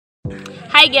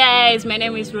Hi guys, my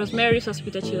name is Rosemary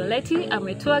Sospita-Chioleti. I'm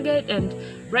a tour guide and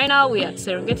right now we are at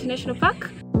Serengeti National Park.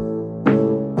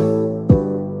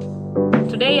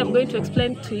 Today I'm going to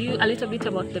explain to you a little bit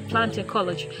about the plant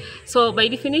ecology. So by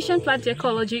definition, plant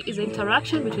ecology is the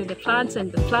interaction between the plants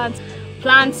and the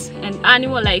plants and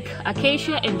animals like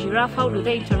acacia and giraffe. How do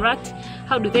they interact?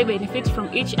 How do they benefit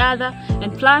from each other?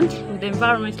 And plant with the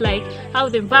environment, like how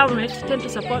the environment tends to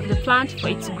support the plant for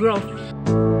its growth.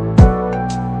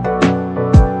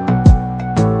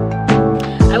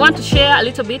 I want to share a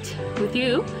little bit with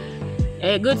you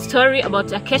a good story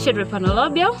about Acacial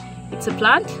drepanolobium. It's a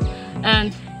plant,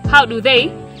 and how do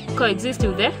they coexist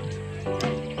with the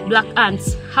black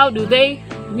ants? How do they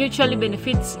mutually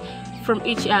benefit from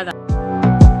each other?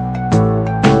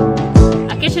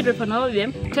 Acacial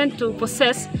drepanolobium tend to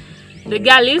possess the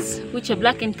galleys, which are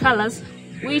black in colors,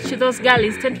 which those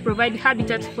galleys tend to provide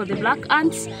habitat for the black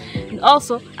ants, and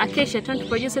also acacia tend to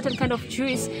produce certain kind of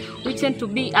trees which tend to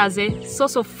be as a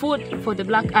source of food for the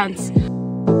black ants.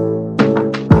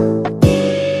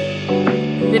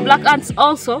 The black ants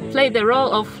also play the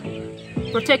role of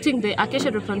protecting the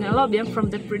Acacial drepanolobium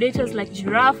from the predators like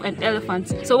giraffe and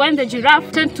elephants. So when the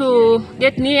giraffe tend to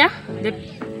get near the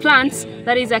plants,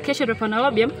 that is Acacial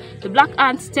drepanolobium, the black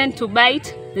ants tend to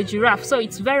bite the giraffe. So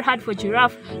it's very hard for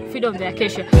giraffe to feed on the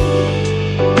acacia.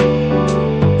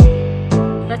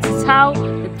 That is how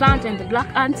the plant and the black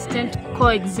ants tend to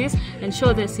coexist and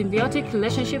show the symbiotic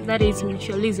relationship, that is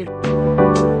mutualism.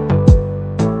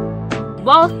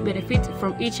 Both benefit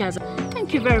from each other.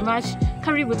 Thank you very much.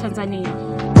 Karibu Tanzania.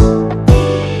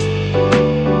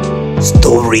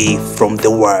 Story from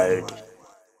the world.